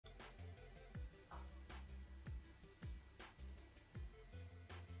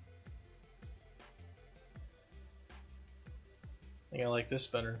think I like this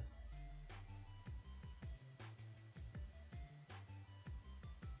better.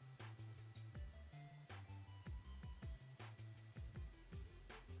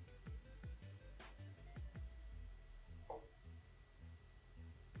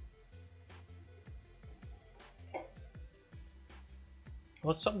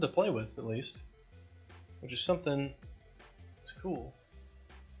 Well, it's something to play with, at least. Which is something that's cool.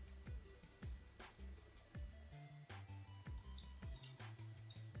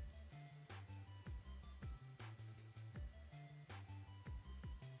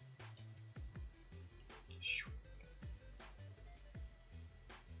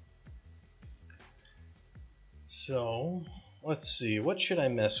 So, let's see, what should I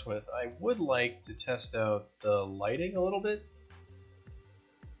mess with? I would like to test out the lighting a little bit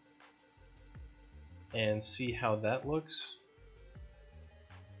and see how that looks.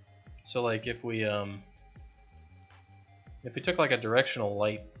 So like if we took like a directional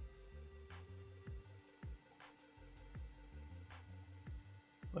light,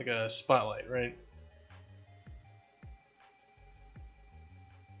 like a spotlight, right?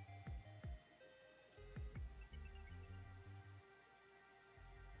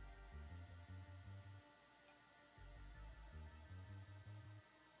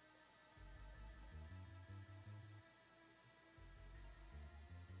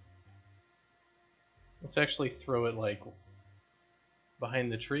 Let's actually throw it like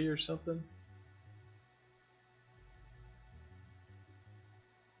behind the tree or something.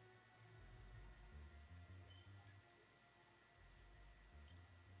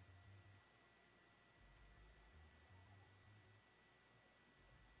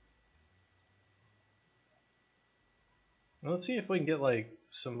 Let's see if we can get like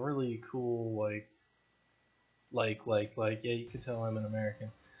some really cool yeah, you can tell I'm an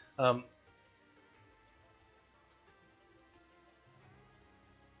American.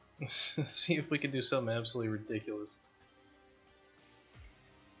 Let's see if we can do something absolutely ridiculous.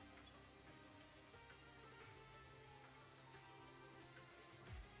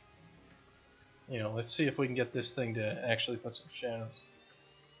 You know, let's see if we can get this thing to actually put some shadows.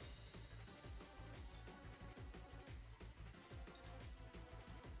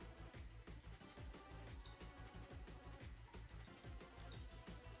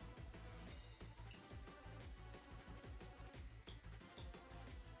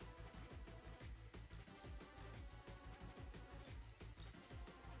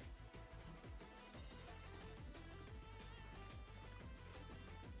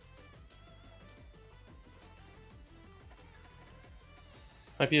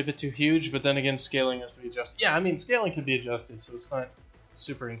 Might be a bit too huge, but then again, scaling has to be adjusted. Yeah, I mean, scaling can be adjusted, so it's not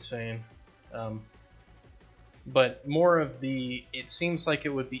super insane. But more of the, it seems like it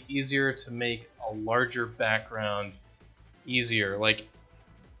would be easier to make a larger background easier. Like,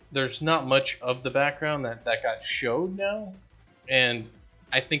 there's not much of the background that got showed now, and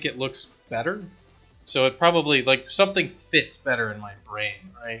I think it looks better. So it probably, like, something fits better in my brain,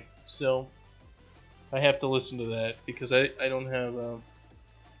 right? So I have to listen to that, because I don't have...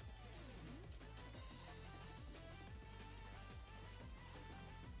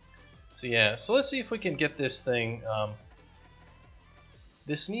 So yeah, so let's see if we can get this thing,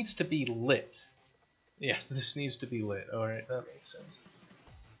 this needs to be lit. Yes, this needs to be lit. Alright, that makes sense.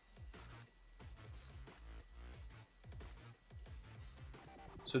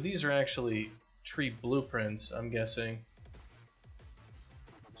 So these are actually tree blueprints, I'm guessing.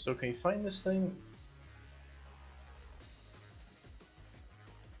 So can you find this thing?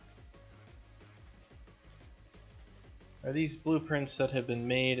 Are these blueprints that have been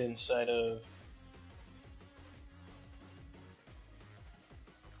made inside of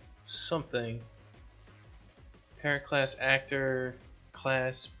something? Paraclass actor,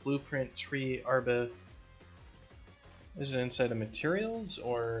 class, blueprint, tree, arbeth. Is it inside of materials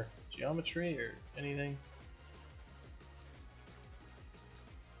or geometry or anything?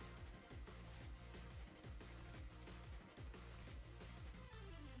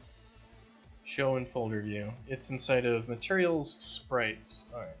 Show in folder view. It's inside of materials, sprites.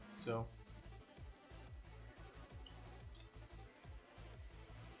 Alright, so.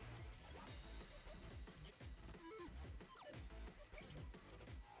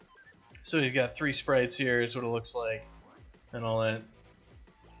 So you've got 3 sprites here, is what it looks like, and all that.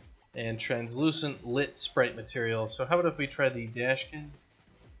 And translucent lit sprite material. So how about if we try the Dashkin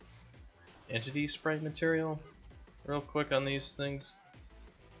entity sprite material real quick on these things?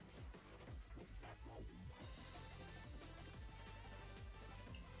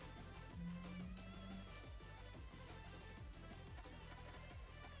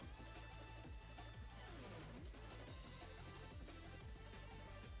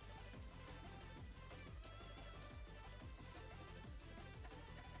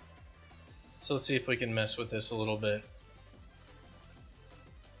 So let's see if we can mess with this a little bit.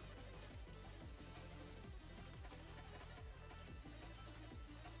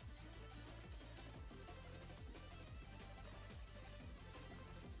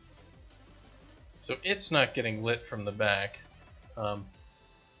 So it's not getting lit from the back.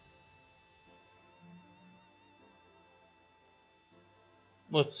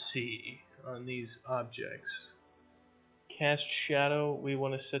 Let's see on these objects. Cast shadow, we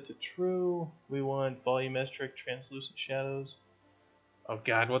want to set to true. We want volumetric translucent shadows. Oh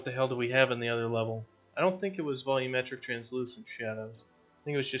god, what the hell do we have in the other level? I don't think it was volumetric translucent shadows. I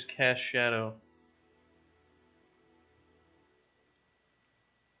think it was just cast shadow.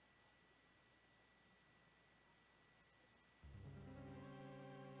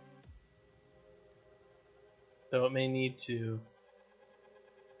 Though it may need to.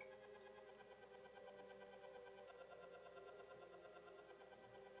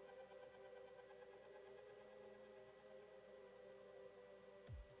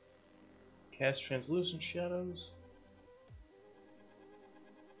 Cast translucent shadows.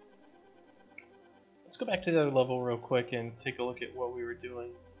 Let's go back to the other level real quick and take a look at what we were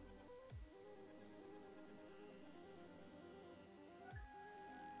doing.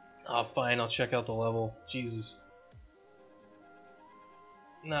 Oh, fine, I'll check out the level. Jesus.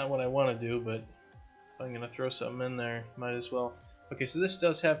 Not what I want to do, but if I'm going to throw something in there, might as well. Okay, so this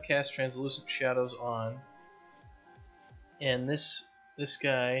does have cast translucent shadows on. And this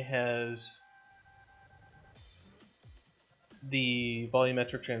guy has the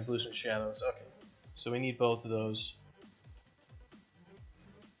volumetric translucent shadows. Okay, so we need both of those.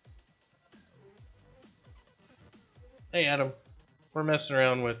 Hey Adam, we're messing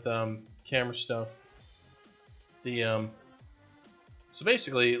around with camera stuff. So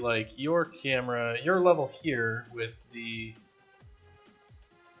basically, like your camera, your level here with the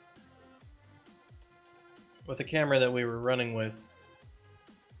camera that we were running with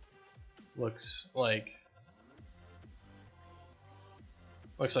looks like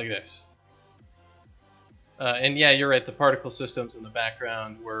this. And yeah, you're right. The particle systems in the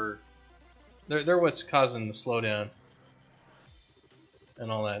background were they're what's causing the slowdown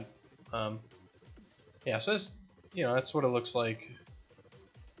and all that. Yeah, so that's, you know, that's what it looks like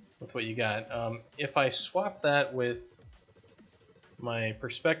with what you got. If I swap that with my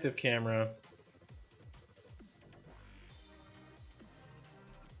perspective camera,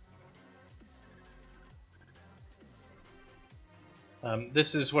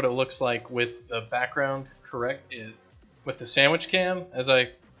 this is what it looks like with the background correct, with the sandwich cam, as I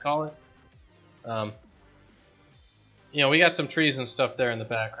call it. You know, we got some trees and stuff there in the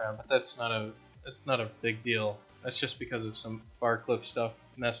background, but that's not a big deal. That's just because of some far clip stuff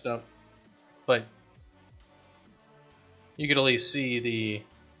messed up. But you could at least see the,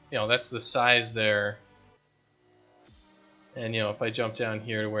 you know, that's the size there. And, you know, if I jump down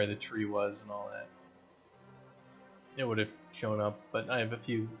here to where the tree was and all that, it would have shown up. But I have a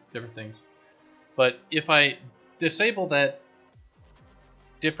few different things. But if I disable that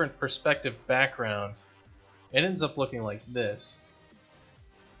different perspective background, it ends up looking like this.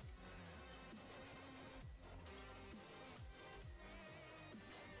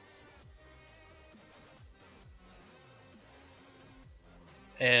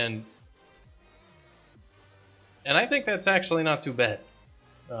 And I think that's actually not too bad.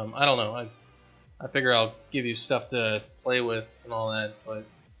 I don't know. I figure I'll give you stuff to play with and all that, but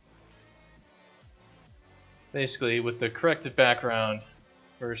basically with the corrected background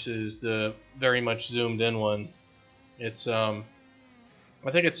versus the very much zoomed in one, it's I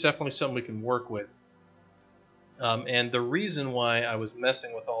think it's definitely something we can work with. And the reason why I was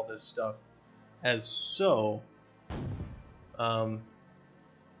messing with all this stuff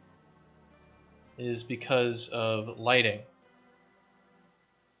is because of lighting.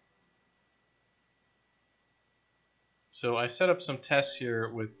 So I set up some tests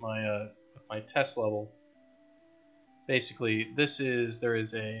here with my test level. Basically, there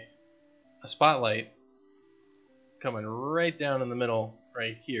is a spotlight coming right down in the middle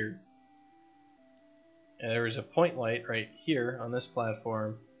right here. And there is a point light right here on this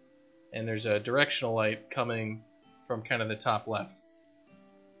platform, and there's a directional light coming from kind of the top left.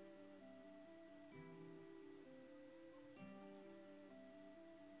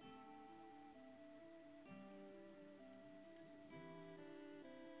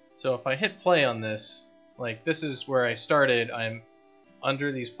 So if I hit play on this, like this is where I started, I'm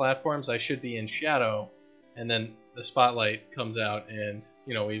under these platforms, I should be in shadow, and then the spotlight comes out, and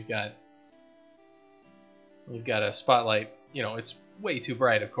you know, we've got a spotlight. You know, it's way too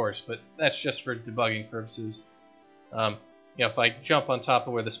bright, of course, but that's just for debugging purposes. you know, if I jump on top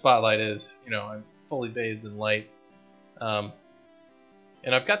of where the spotlight is, you know, I'm fully bathed in light. And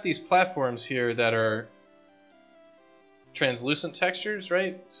I've got these platforms here that are translucent textures,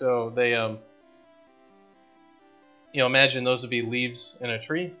 right? So they, you know, imagine those would be leaves in a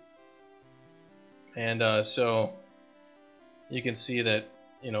tree. And so you can see that,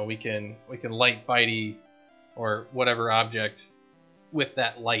 you know, we can light Bitey or whatever object with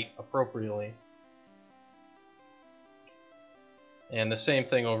that light appropriately. And the same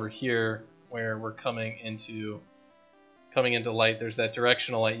thing over here where we're coming into light. There's that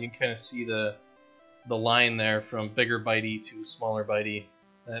directional light. You can kind of see the line there from bigger Bitey to smaller Bitey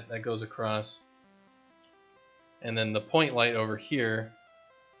that goes across. And then the point light over here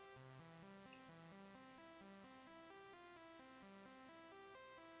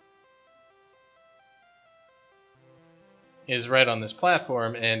is right on this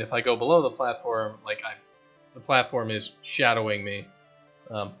platform, and if I go below the platform, like the platform is shadowing me,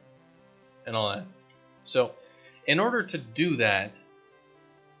 and all that. So in order to do that,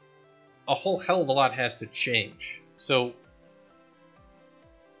 a whole hell of a lot has to change. So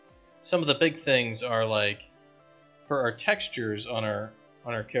some of the big things are, like, for our textures on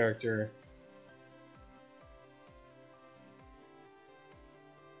our character,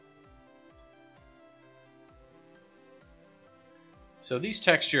 so these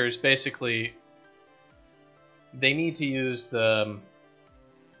textures basically, they need to use the,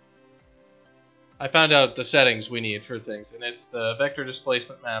 I found out the settings we need for things, and it's the vector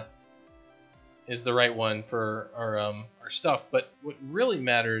displacement map is the right one for our stuff. But what really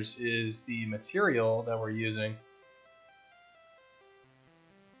matters is the material that we're using.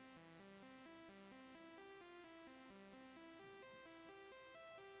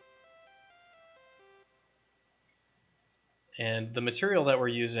 And the material that we're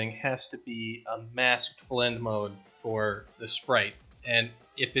using has to be a masked blend mode for the sprite. And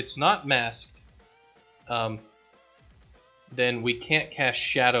if it's not masked, then we can't cast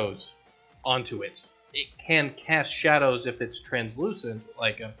shadows onto it. It can cast shadows if it's translucent,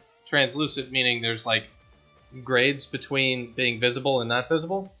 like translucent meaning there's like grades between being visible and not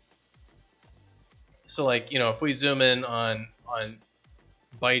visible. So, like, you know, if we zoom in on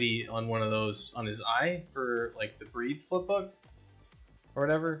Bitey on one of those on his eye for like the breathe flipbook or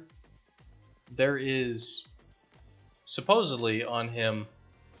whatever, there is supposedly on him,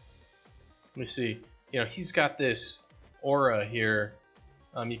 let me see, you know, he's got this aura here.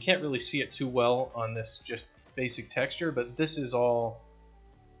 You can't really see it too well on this just basic texture, but this is all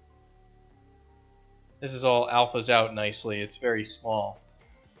alphas out nicely. It's very small.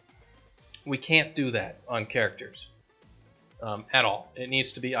 We can't do that on characters at all. It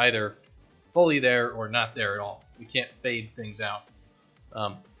needs to be either fully there or not there at all. We can't fade things out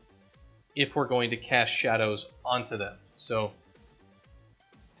if we're going to cast shadows onto them. So,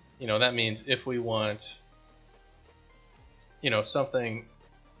 you know, that means if we want, you know, something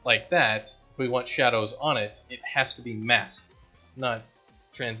like that, if we want shadows on it, it has to be masked, not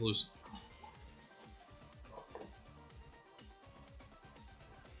translucent.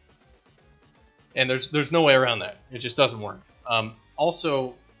 And there's no way around that. It just doesn't work.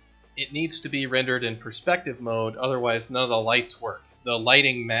 Also, it needs to be rendered in perspective mode, otherwise none of the lights work. The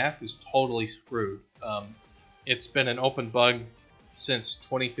lighting math is totally screwed. It's been an open bug since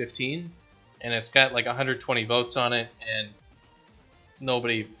 2015, and it's got like 120 votes on it, and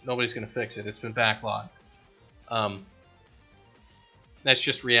nobody's going to fix it. It's been backlogged. That's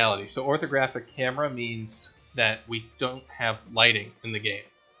just reality. So orthographic camera means that we don't have lighting in the game.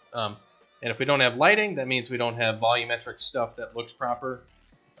 And if we don't have lighting, that means we don't have volumetric stuff that looks proper.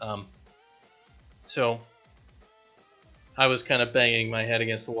 So I was kind of banging my head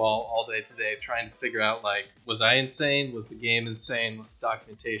against the wall all day today trying to figure out, like, was I insane? Was the game insane? Was the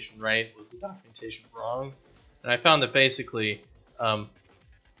documentation right? Was the documentation wrong? And I found that basically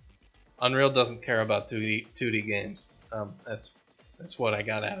Unreal doesn't care about 2D games. That's what I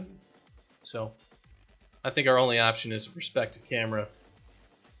got out of it. So I think our only option is a perspective camera,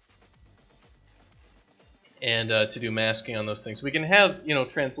 and to do masking on those things. We can have, you know,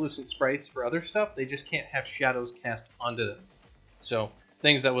 translucent sprites for other stuff. They just can't have shadows cast onto them. So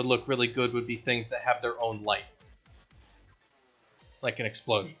things that would look really good would be things that have their own light, like an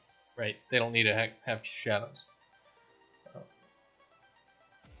explosion, right? They don't need to have shadows.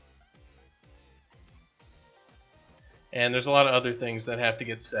 And there's a lot of other things that have to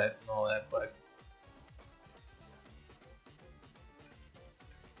get set and all that, but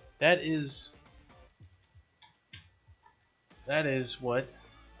that is what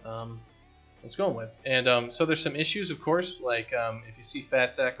it's going with. And so there's some issues, of course, like if you see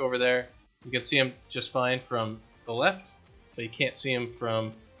Fat Sack over there, you can see him just fine from the left. but you can't see him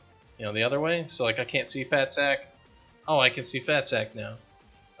from, you know, the other way. So like I can't see Fat Sack. Oh, I can see Fat Sack now.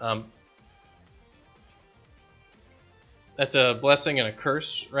 That's a blessing and a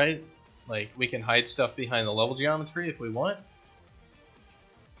curse, right? Like we can hide stuff behind the level geometry if we want.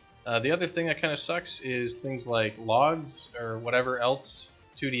 The other thing that kind of sucks is things like logs or whatever else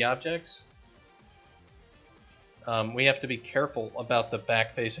 2D objects. We have to be careful about the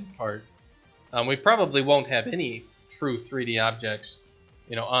back-facing part. We probably won't have any true 3D objects,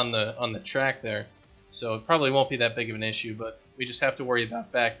 you know, on the track there, so it probably won't be that big of an issue. But we just have to worry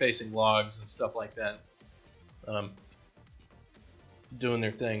about back-facing logs and stuff like that, doing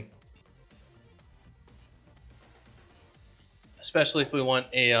their thing. Especially if we want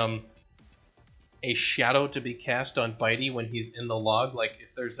a shadow to be cast on Bitey when he's in the log. Like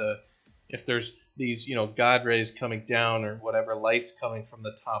if there's these, you know, god rays coming down or whatever lights coming from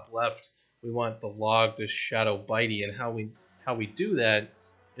the top left, we want the log to shadow Bitey. And how we do that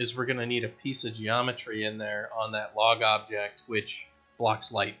is we're gonna need a piece of geometry in there on that log object which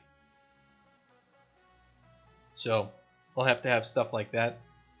blocks light. So we'll have to have stuff like that.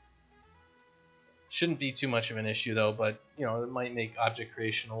 Shouldn't be too much of an issue though, but you know, it might make object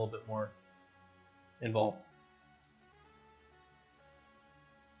creation a little bit more involved.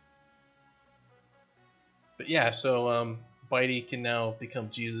 But yeah, so Bitey can now become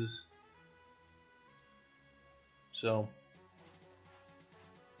Jesus. So,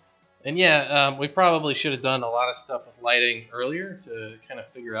 and yeah, we probably should have done a lot of stuff with lighting earlier to kind of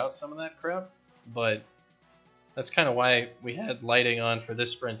figure out some of that crap, but that's kind of why we had lighting on for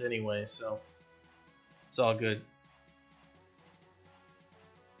this sprint anyway, so it's all good.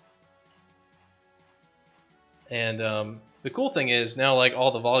 And the cool thing is now, like,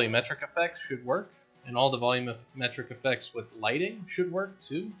 all the volumetric effects should work, and all the volumetric effects with lighting should work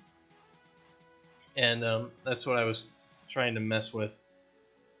too. And that's what I was trying to mess with,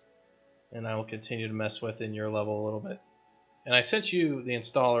 and I will continue to mess with in your level a little bit. And I sent you the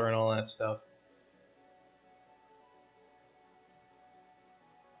installer and all that stuff.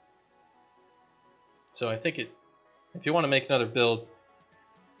 So I think if you want to make another build,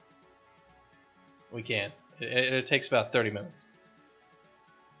 we can. It takes about 30 minutes.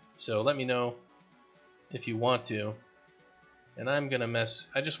 So let me know if you want to. And I'm going to mess...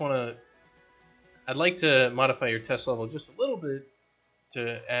 I'd like to modify your test level just a little bit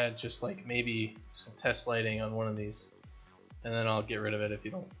to add just like maybe some test lighting on one of these. And then I'll get rid of it if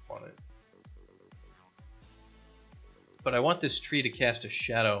you don't want it. But I want this tree to cast a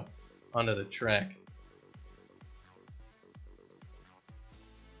shadow onto the track.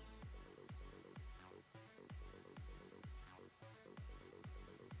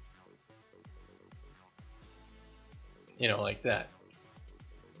 You know, like that.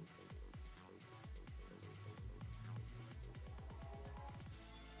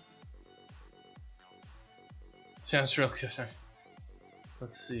 Sounds real good.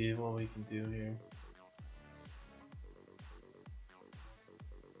 Let's see what we can do here.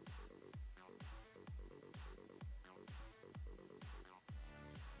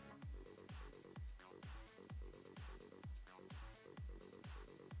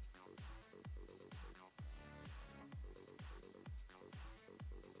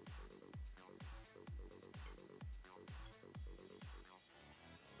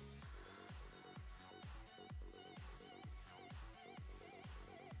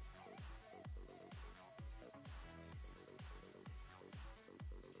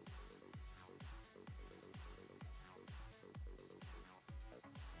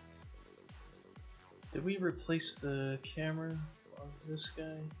 Did we replace the camera on this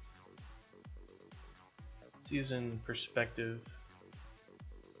guy? It's using perspective.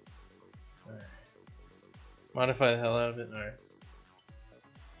 Alright. Modify the hell out of it? Alright.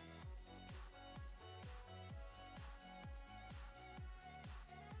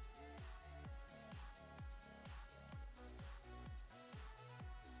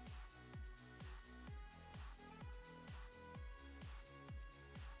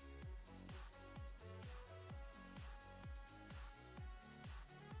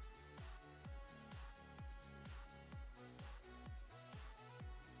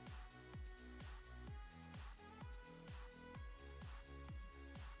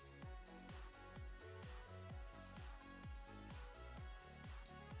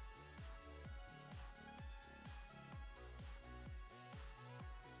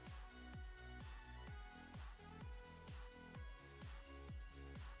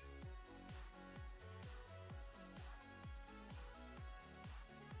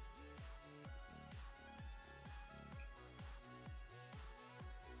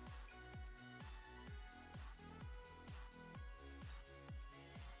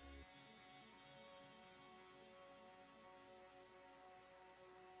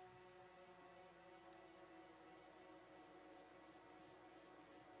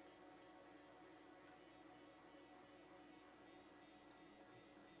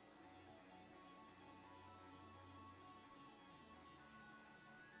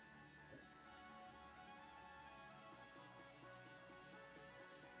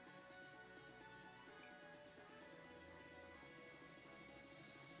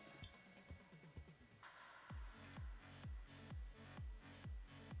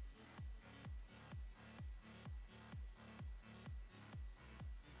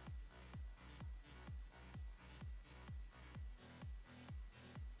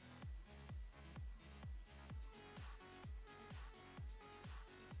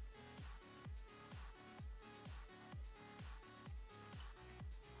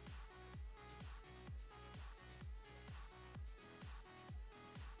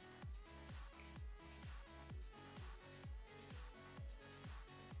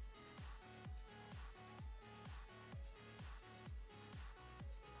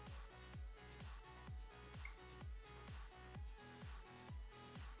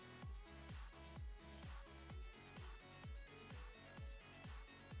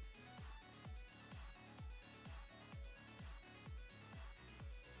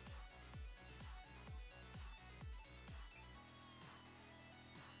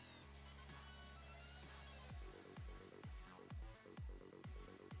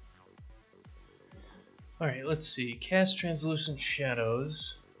 Alright, let's see. Cast translucent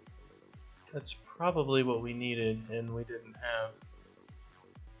shadows. That's probably what we needed, and we didn't have.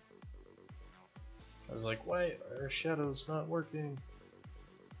 I was like, why are shadows not working?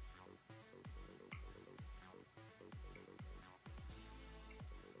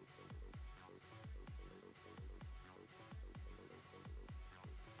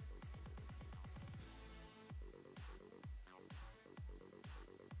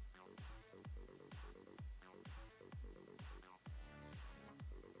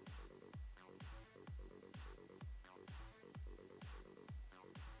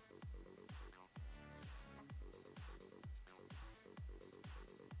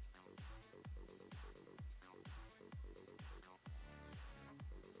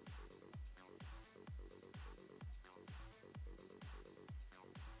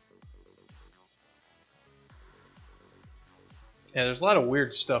 Yeah, there's a lot of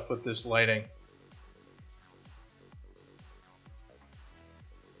weird stuff with this lighting.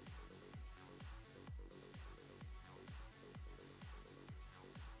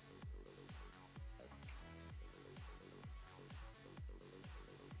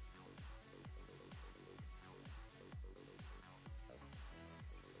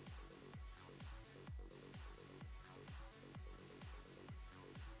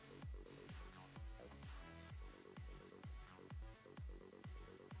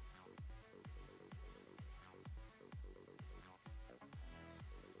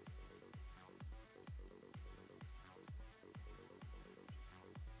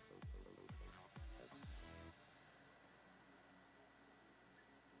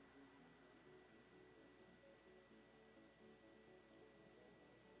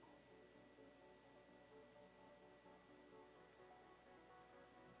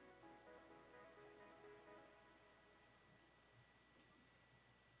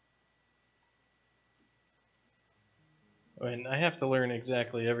 I mean, I have to learn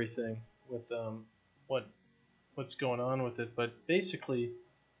exactly everything with what's going on with it, but basically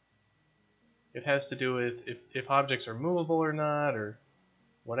it has to do with if objects are movable or not, or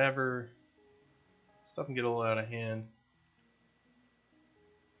whatever. Stuff can get a little out of hand.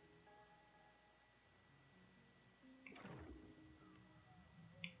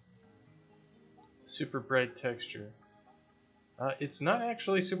 Super bright texture. It's not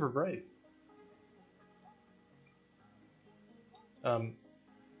actually super bright. At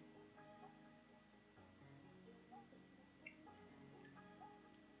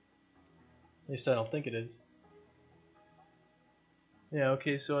least I don't think it is. Yeah,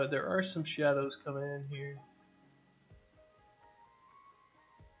 okay, so there are some shadows coming in here.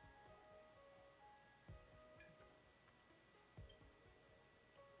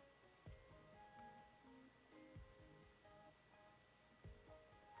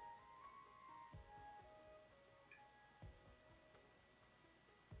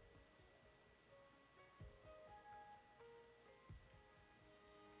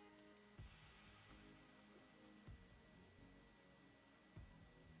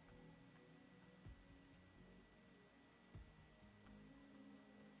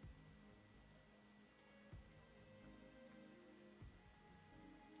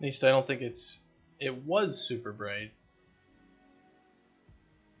 At least I don't think it was super bright.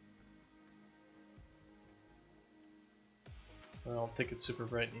 I don't think it's super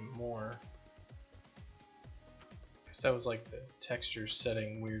bright anymore. Because that was like the texture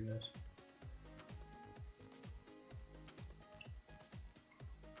setting weirdness.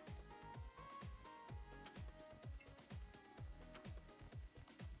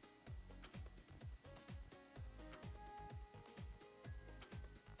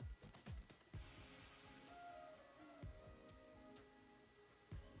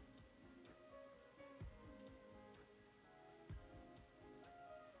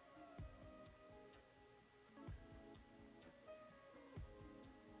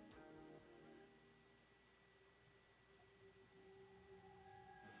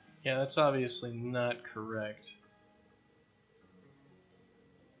 Yeah, that's obviously not correct.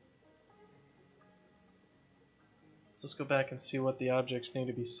 So let's go back and see what the objects need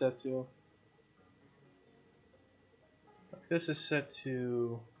to be set to. This is set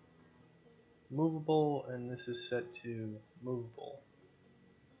to movable, and this is set to movable.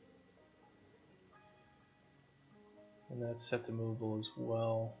 And that's set to movable as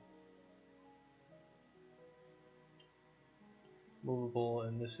well. Movable,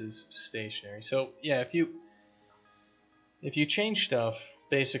 and this is stationary. So yeah, if you change stuff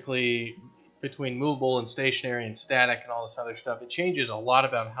basically between movable and stationary and static and all this other stuff, it changes a lot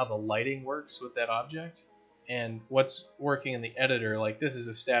about how the lighting works with that object and what's working in the editor. Like this is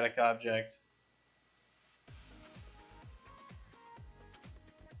a static object,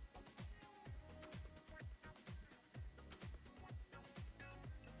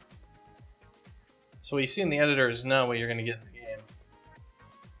 So what you see in the editor is not what you're going to get in the game.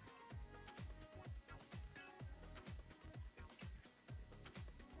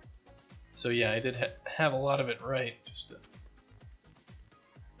 So yeah, I did have a lot of it right.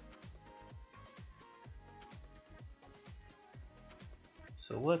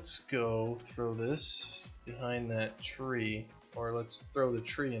 So let's go throw this behind that tree, or let's throw the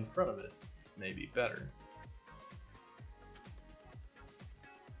tree in front of it. Maybe better.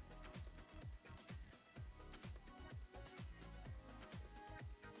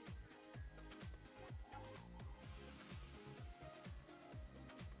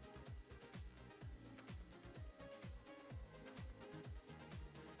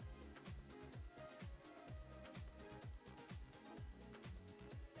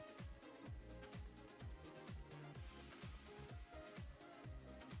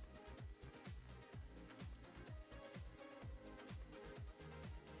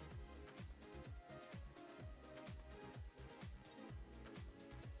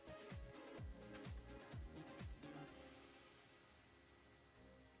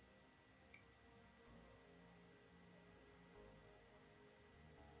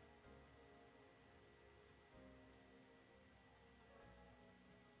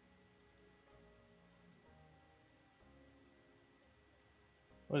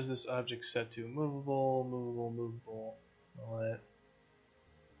 What is this object set to? Movable, movable, movable, all that.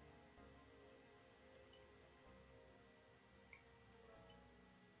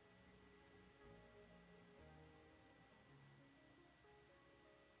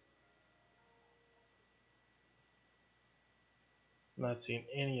 I'm not seeing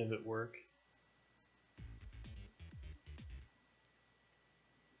any of it work.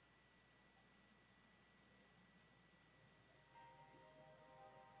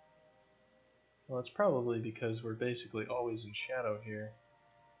 Well, it's probably because we're basically always in shadow here.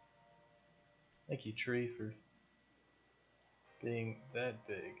 Thank you, tree, for being that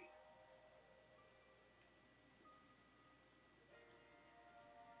big.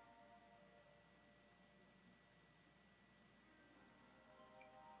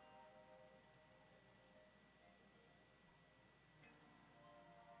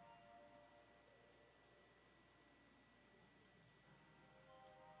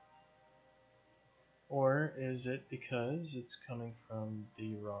 Or is it because it's coming from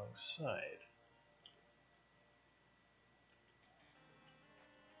the wrong side?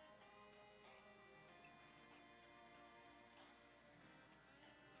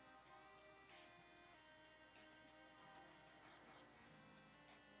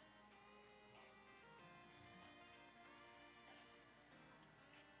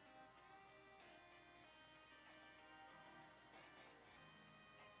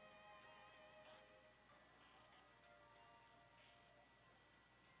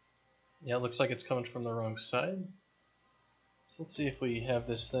 Yeah, it looks like it's coming from the wrong side. So let's see if we have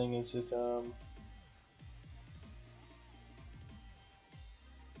this thing. Is it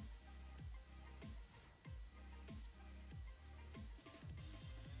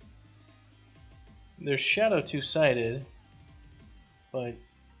there's shadow two-sided, but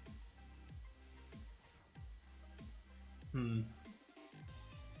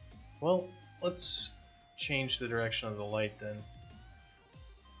well, let's change the direction of the light then.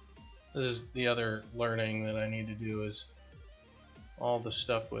 This is the other learning that I need to do, is all the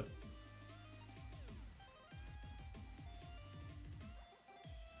stuff with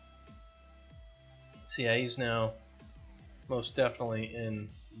see, yeah, he's now most definitely in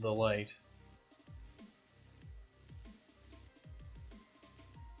the light.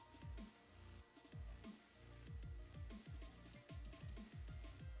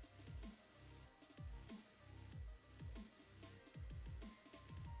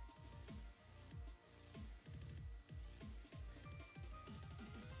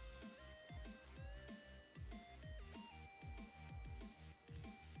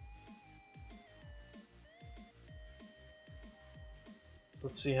 So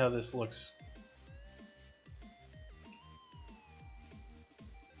let's see how this looks.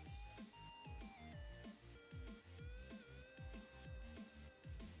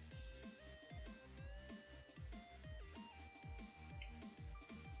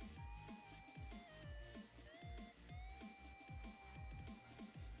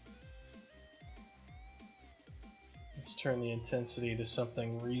 Let's turn the intensity to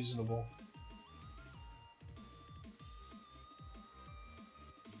something reasonable.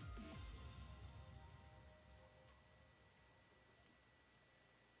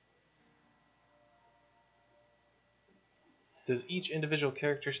 Does each individual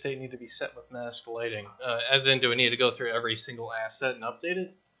character state need to be set with mask lighting? As in, do we need to go through every single asset and update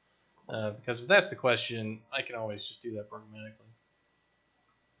it? Because if that's the question, I can always just do that programmatically.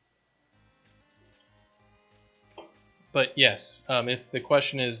 But yes, if the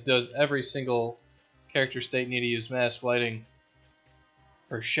question is, does every single character state need to use mask lighting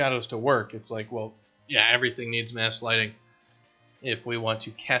for shadows to work? It's like, well, yeah, everything needs mask lighting if we want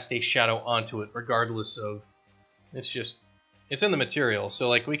to cast a shadow onto it, regardless of, it's in the material. So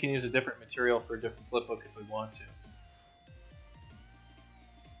like we can use a different material for a different flipbook if we want to.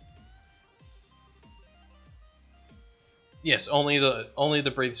 Yes, only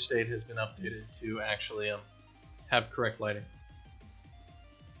the breathe state has been updated to actually have correct lighting.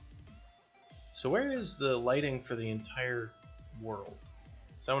 So where is the lighting for the entire world?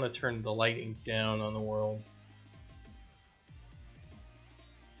 So I want to turn the lighting down on the world.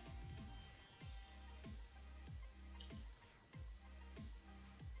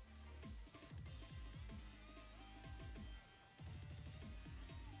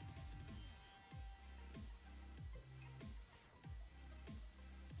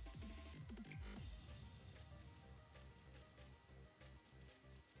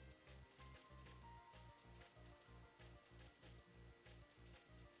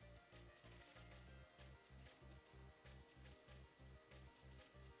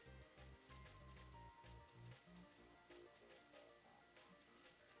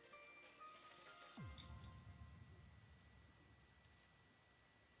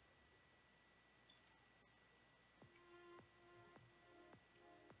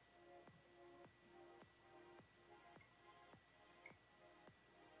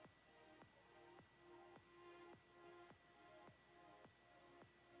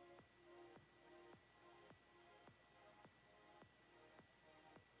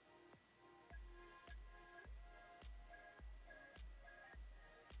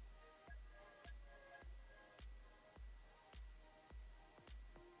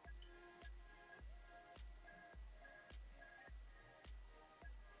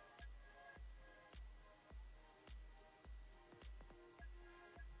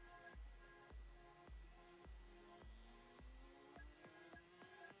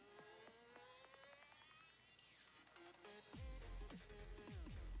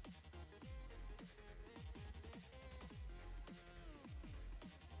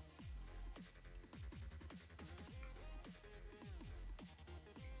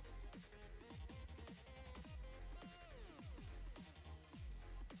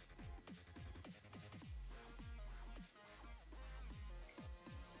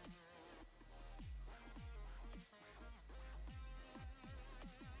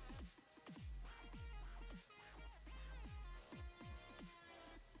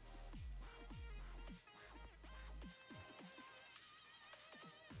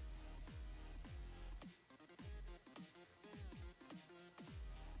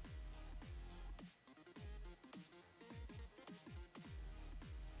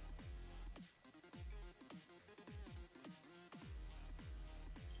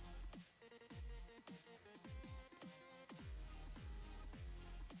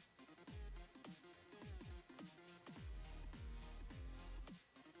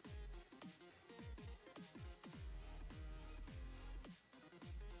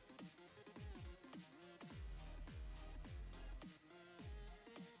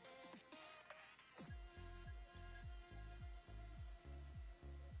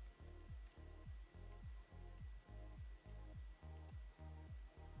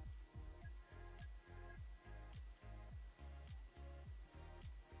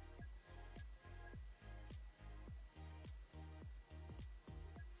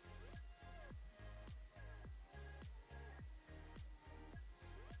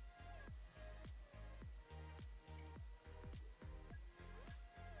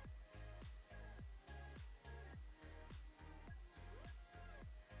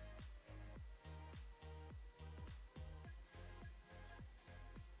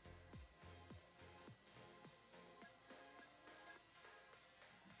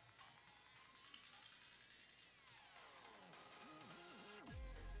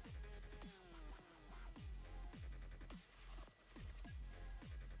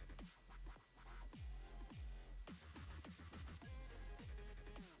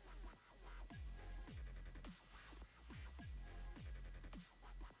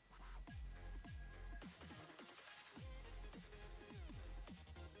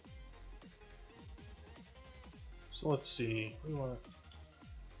 So let's see. We want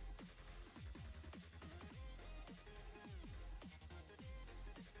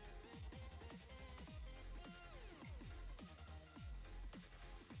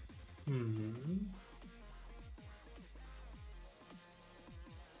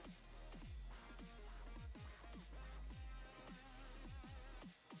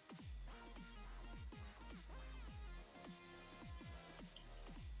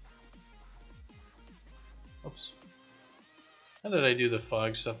How did I do the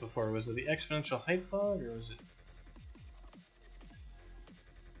fog stuff before? Was it the exponential height fog, or was it...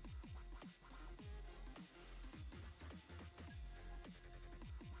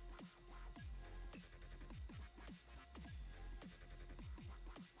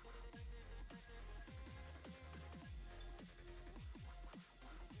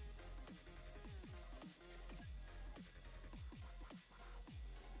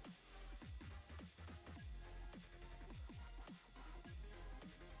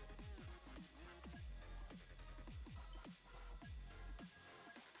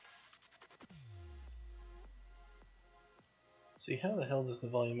 See, how the hell does the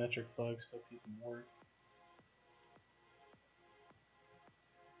volumetric fog stuff even work?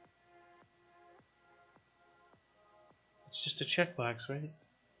 It's just a checkbox, right?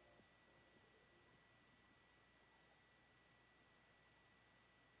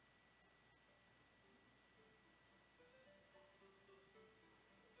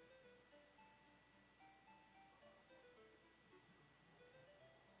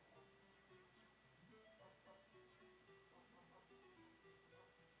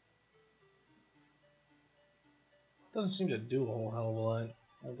 Doesn't seem to do a whole hell of a lot,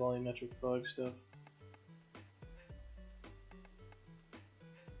 that volumetric fog stuff.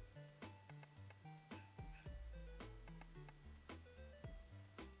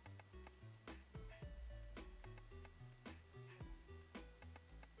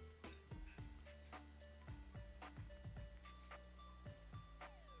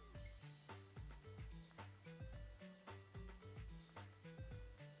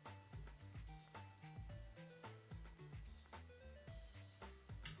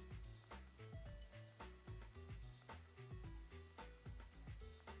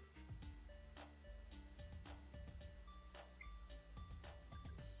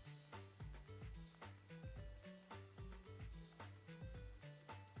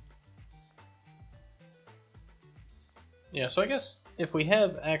 Yeah, so I guess if we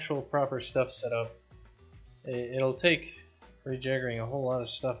have actual proper stuff set up, it'll take rejiggering a whole lot of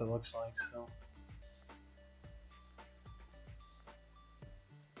stuff, it looks like, so.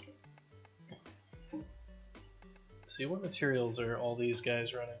 Let's see, what materials are all these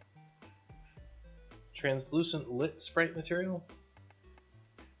guys running? Translucent lit sprite material?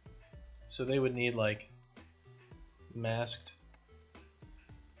 So they would need, like, masked.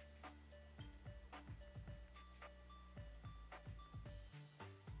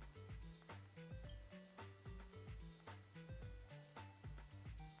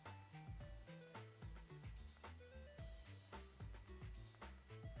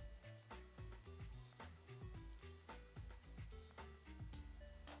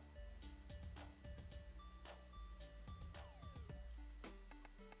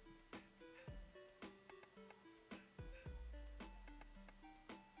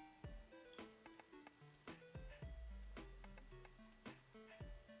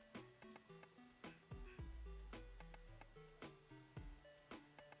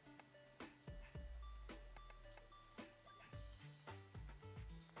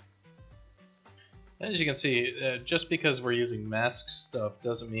 As you can see, just because we're using mask stuff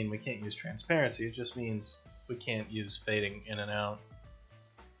doesn't mean we can't use transparency, it just means we can't use fading in and out.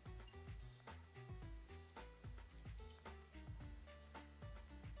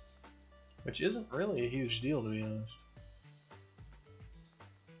 Which isn't really a huge deal, to be honest.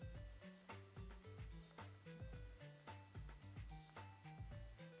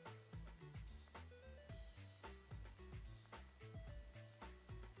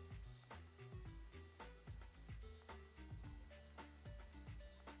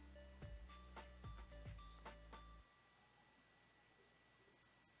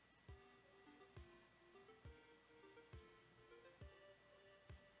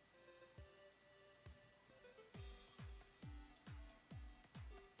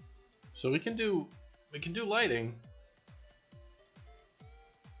 So we can do lighting.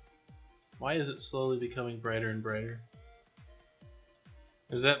 Why is it slowly becoming brighter and brighter?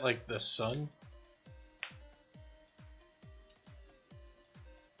 Is that like the sun?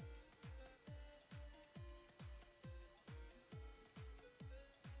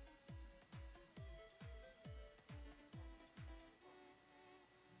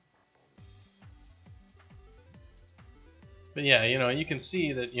 But yeah, you can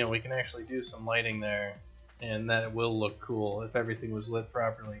see that, we can actually do some lighting there, and that it will look cool if everything was lit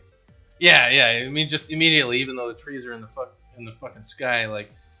properly. Yeah, I mean, just immediately, even though the trees are in the fucking sky,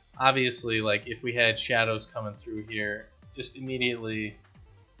 like, obviously, like, if we had shadows coming through here, just immediately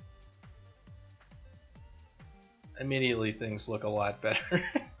things look a lot better.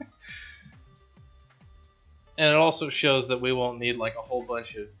 And it also shows that we won't need like a whole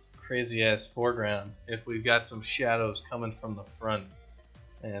bunch of crazy ass foreground if we've got some shadows coming from the front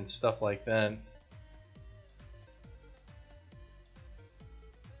and stuff like that.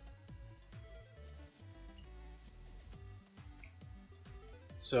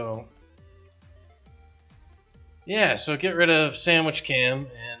 So yeah, so get rid of sandwich cam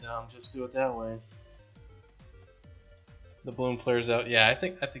and just do it that way. The bloom flares out. Yeah, I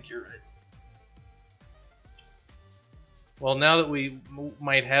think you're right. Well, now that we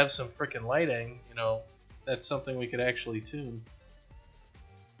might have some frickin' lighting, you know, that's something we could actually tune.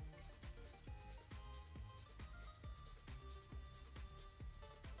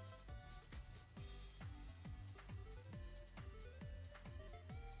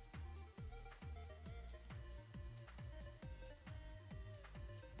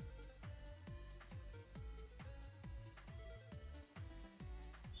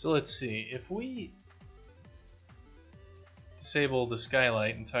 So let's see, if we disable the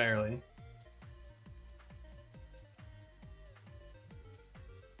skylight entirely,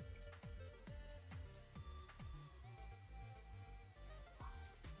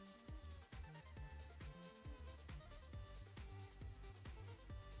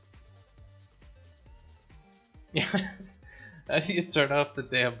 yeah, I see you turn off the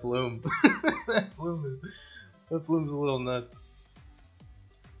damn bloom. that bloom's a little nuts.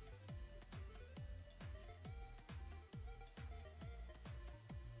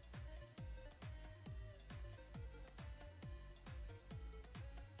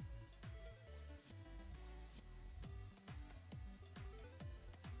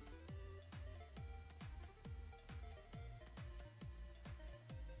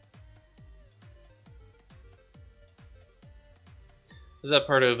 Is that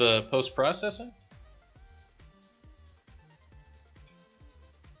part of post-processing?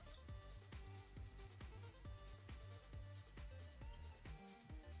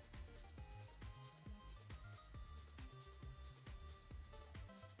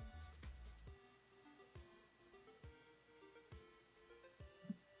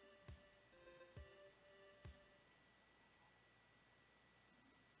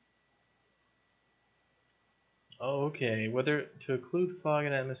 Oh, okay. Whether to occlude fog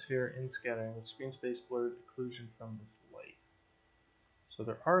and atmosphere in scattering with screen space blurred occlusion from this light. So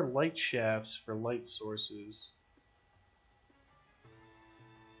there are light shafts for light sources.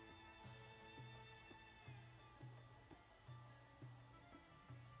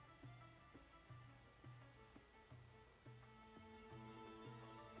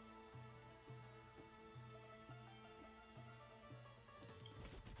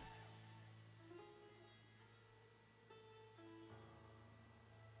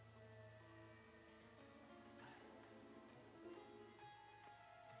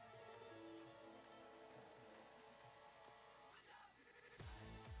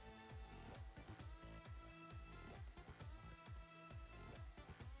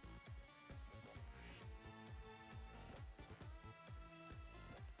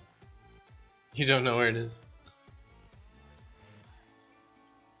 You don't know where it is.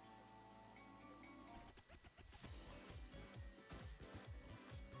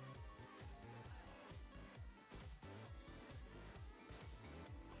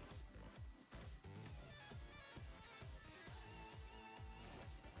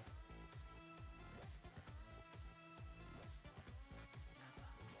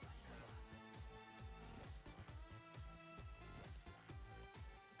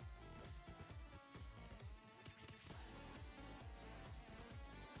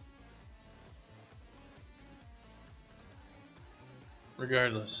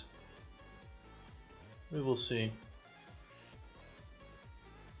 Regardless, we will see.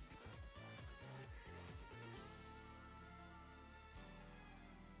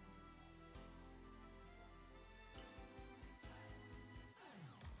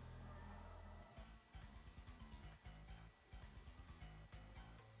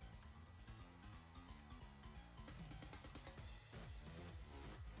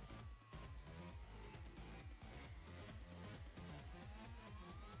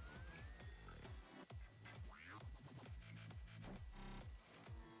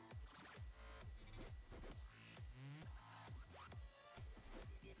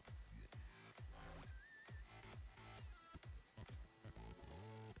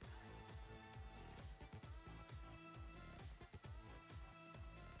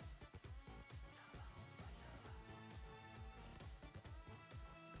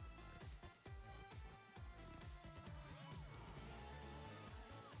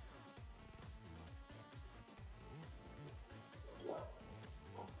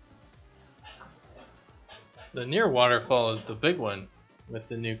 The near waterfall is the big one with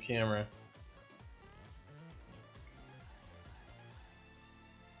the new camera.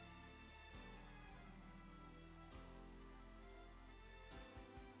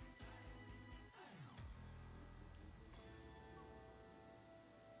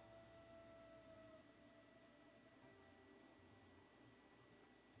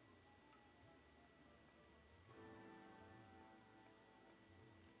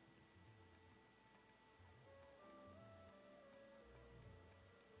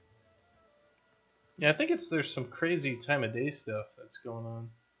 Yeah, I think there's some crazy time of day stuff that's going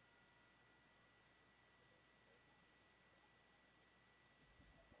on.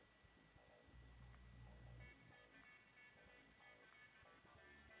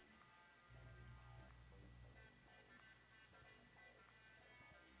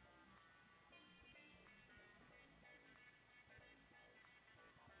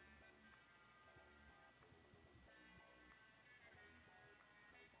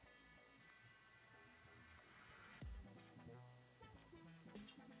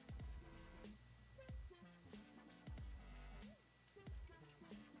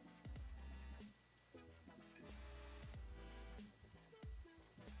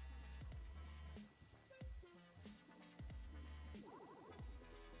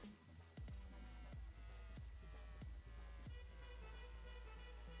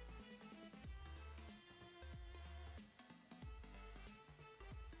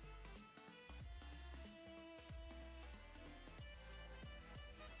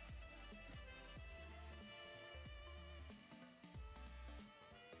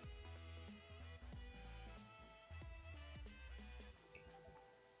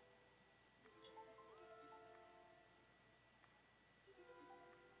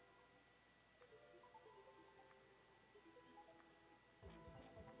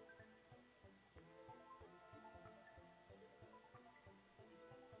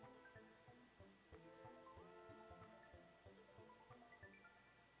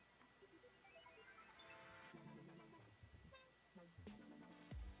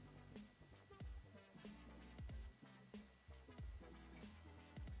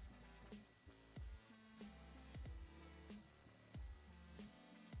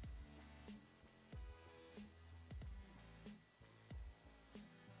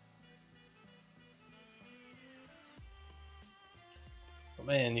 But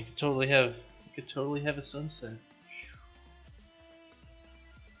man, you could totally have a sunset.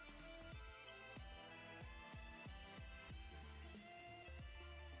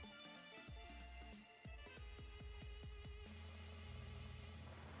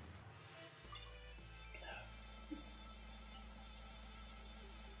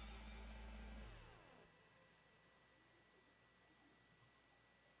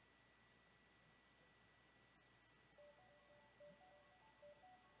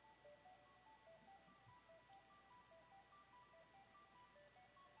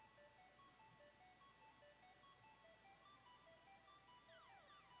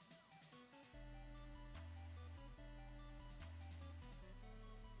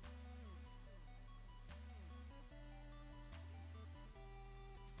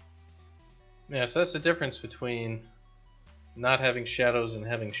 Yeah, so that's the difference between not having shadows and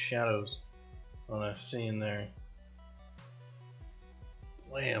having shadows on a scene there.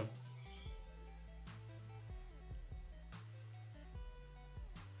 Wham.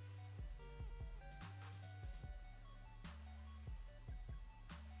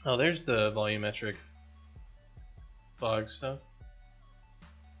 Oh, there's the volumetric fog stuff.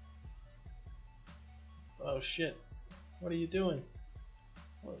 Oh shit. What are you doing?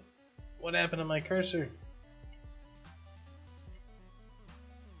 What happened to my cursor?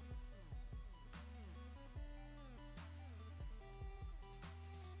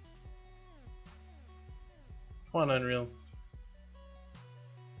 Come on, Unreal.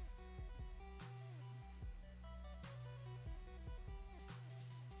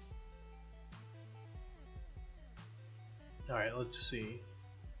 Alright, let's see.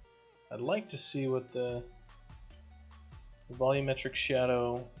 I'd like to see what the volumetric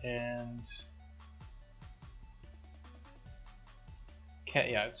shadow and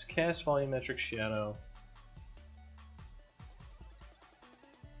yeah, it's cast volumetric shadow.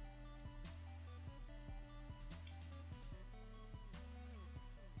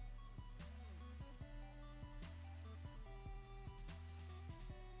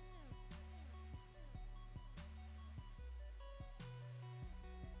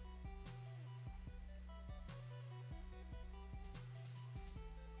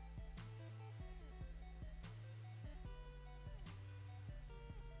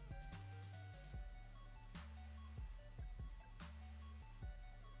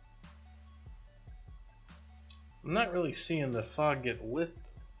 I'm not really seeing the fog get lit.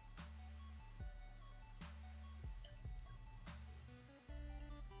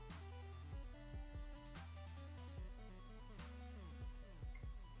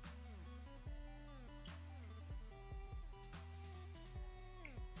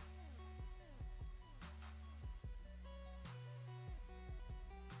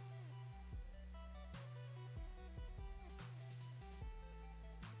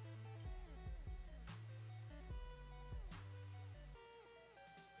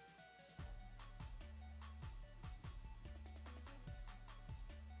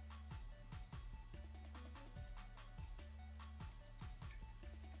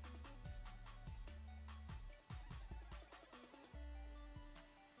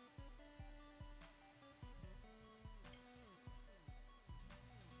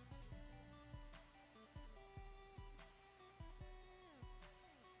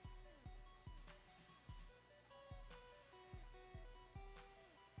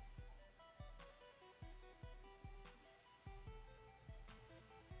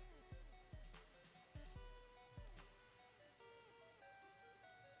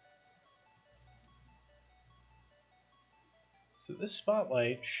 So this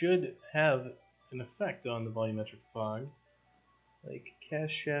spotlight should have an effect on the volumetric fog, like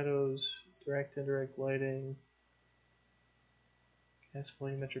cast shadows, direct indirect lighting, cast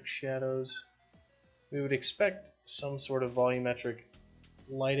volumetric shadows. We would expect some sort of volumetric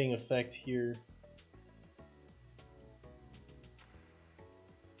lighting effect here.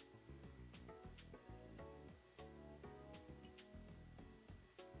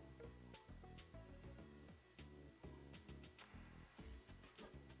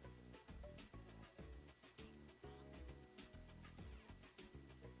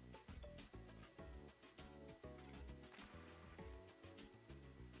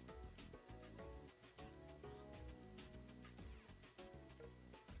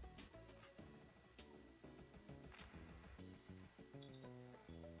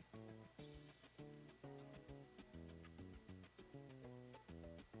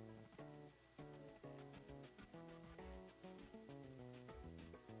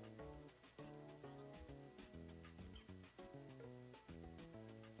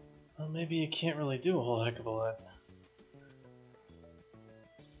 Well, maybe you can't really do a whole heck of a lot.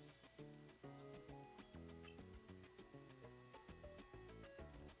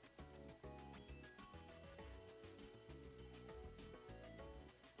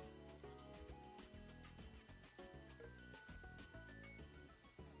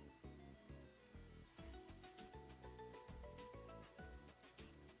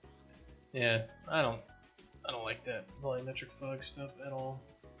 Yeah, I don't like that volumetric fog stuff at all.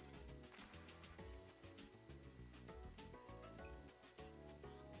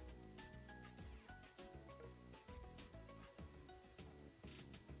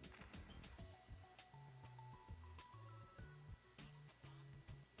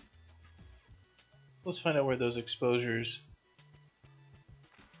 Let's find out where those exposures,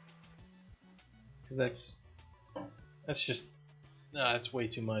 because that's just that's way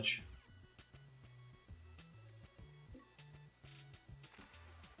too much.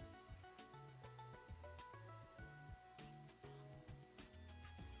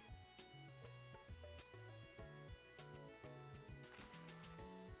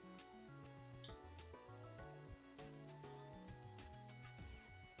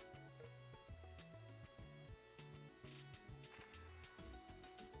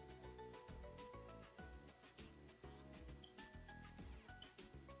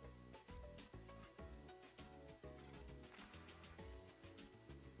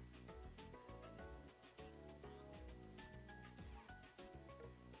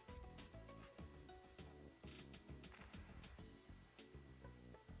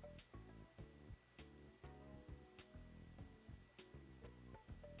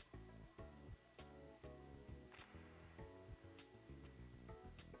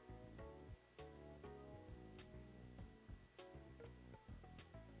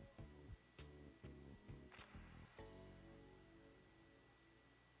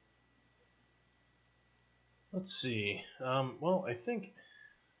 Let's see. Well, I think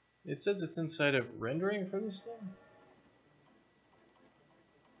it says it's inside of rendering for this thing.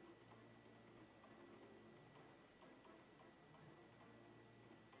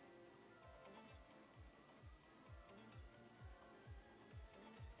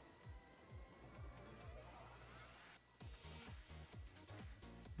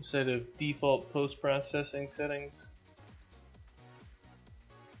 Inside of default post-processing settings.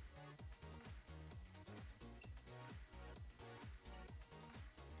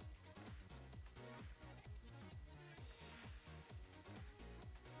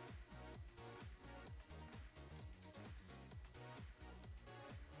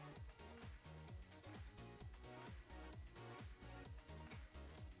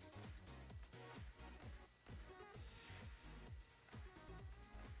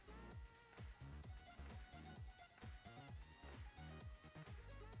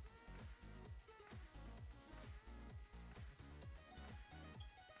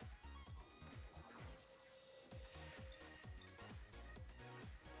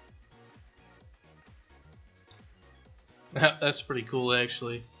 That's pretty cool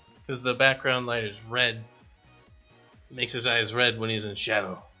actually, because the background light is red. It makes his eyes red when he's in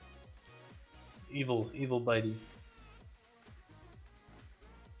shadow. It's evil, evil Bitey.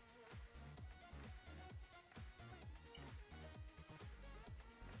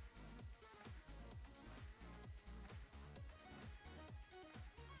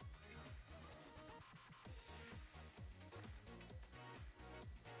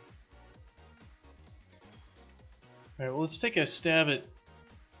 Alright, well, let's take a stab at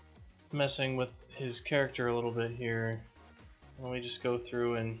messing with his character a little bit here. Let me just go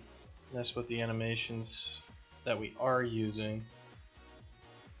through and mess with the animations that we are using.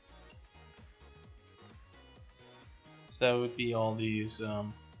 So that would be all these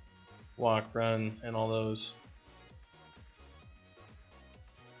walk, run, and all those.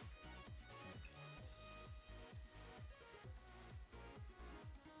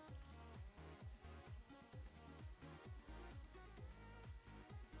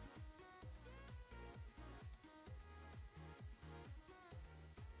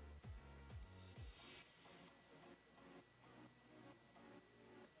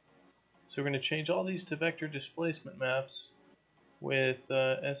 So we're going to change all these to vector displacement maps with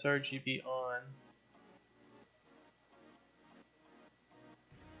sRGB on.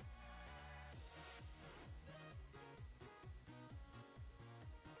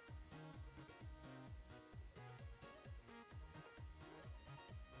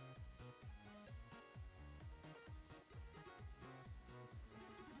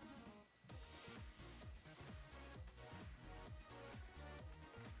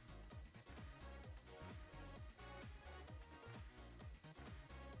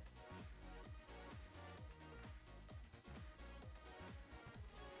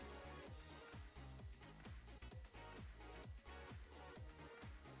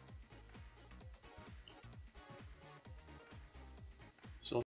 So